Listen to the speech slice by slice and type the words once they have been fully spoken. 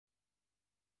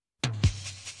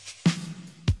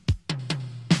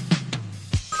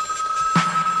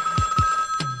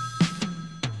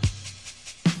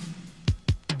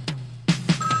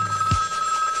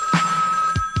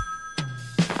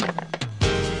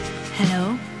Hello?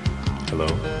 Hello,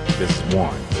 this is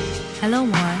Warren. Hello,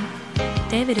 Warren.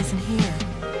 David isn't here.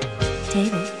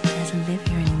 David doesn't live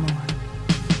here anymore.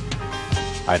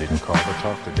 I didn't call to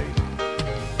talk to David.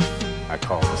 I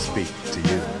called to speak to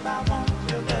you.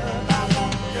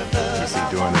 You see,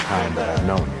 during the time that I've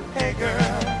known you,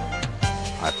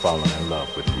 I've fallen in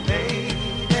love with you.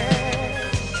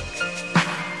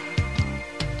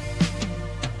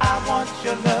 I want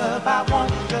your love, I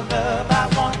want your love, I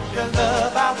want your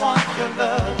love, I want your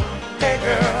love. Hey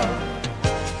girl,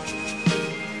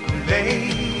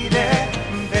 lady,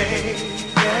 baby,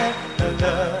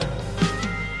 love.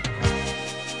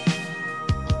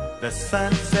 The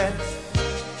sun sets,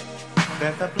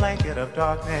 there's a blanket of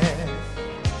darkness.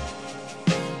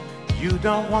 You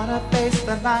don't want to face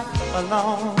the night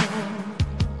alone.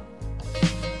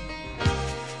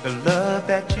 The love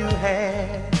that you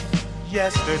had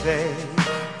yesterday,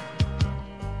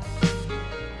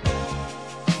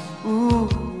 ooh,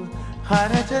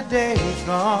 honey, today's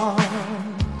gone.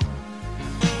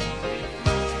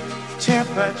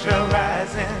 Temperature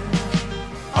rising,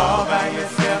 all by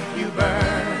yourself you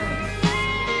burn.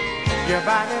 Your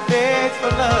body begs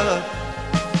for love,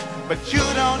 but you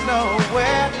don't know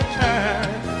where to turn.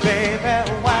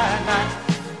 Baby, why not?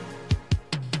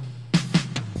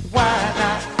 Why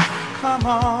not? Come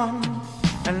on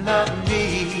and love me.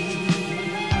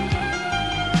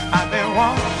 I've been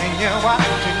wanting you,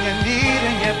 watching you,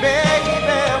 needing you,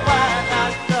 baby. Why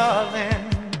not, darling?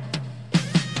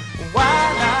 Why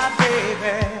not,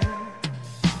 baby?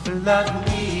 Love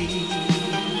me.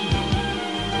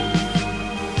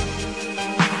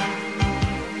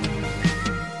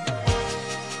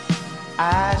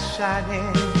 Eyes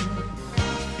shining,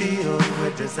 filled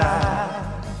with desire,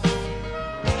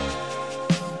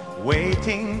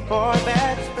 waiting for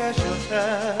that special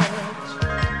touch.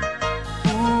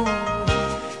 Ooh,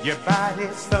 your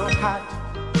body's so hot,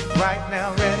 right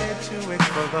now ready to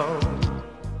explode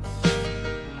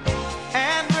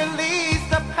and release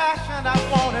the passion I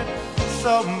wanted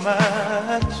so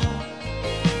much.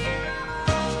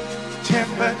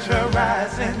 Temperature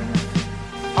rising,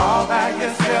 all by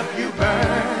yourself you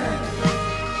burn.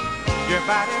 Your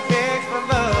body begs for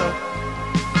love,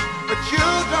 but you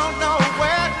don't know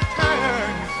where to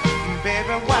turn.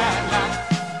 Baby, why not?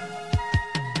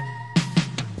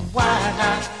 Why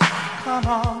not? Come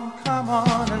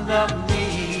on and love me.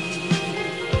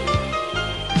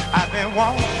 I've been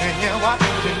wanting you,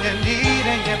 watching you,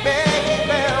 needing you,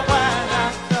 baby. Why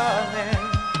not, darling?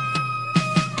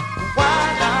 Why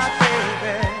not,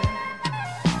 baby?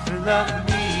 Love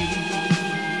me.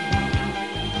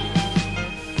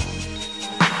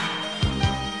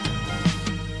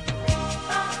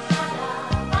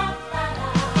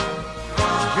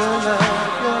 Your love,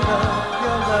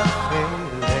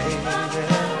 baby.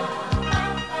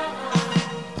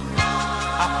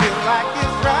 I feel like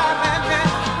it's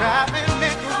driving me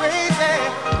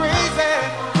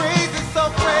crazy, so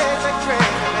crazy,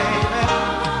 baby.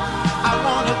 I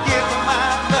wanna give my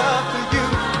love to you.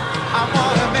 I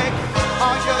wanna make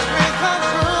all your dreams come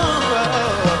true.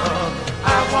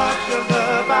 I want your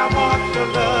love, I want your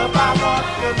love, I want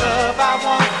your love, I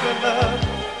want your love.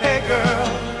 Hey girl.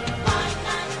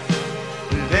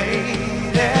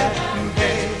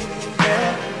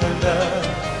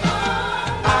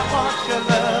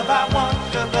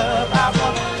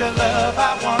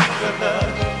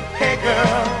 Hey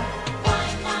girl,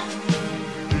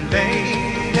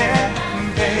 lady,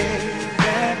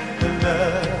 baby,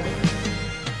 love.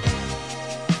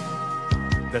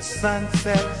 The sun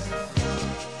sets,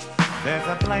 there's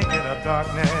a blanket of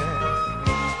darkness.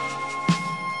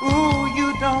 Ooh, you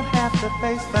don't have to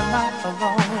face the night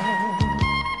alone.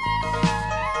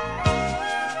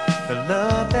 The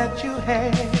love that you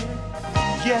had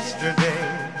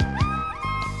yesterday,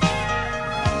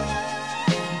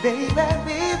 baby,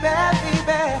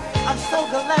 I'm so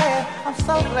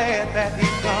glad that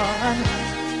he's gone.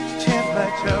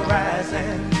 Temperature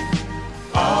rising,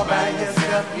 all by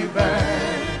yourself you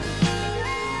burn.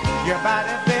 Your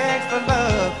body begs for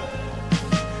love,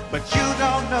 but you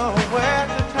don't know where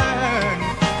to turn.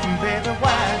 Baby,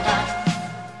 why not?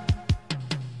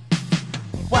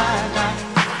 Why not?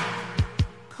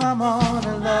 Come on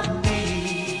and love me.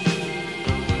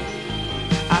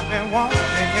 I've been wanting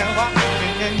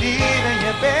you, needing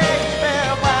you,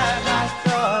 baby.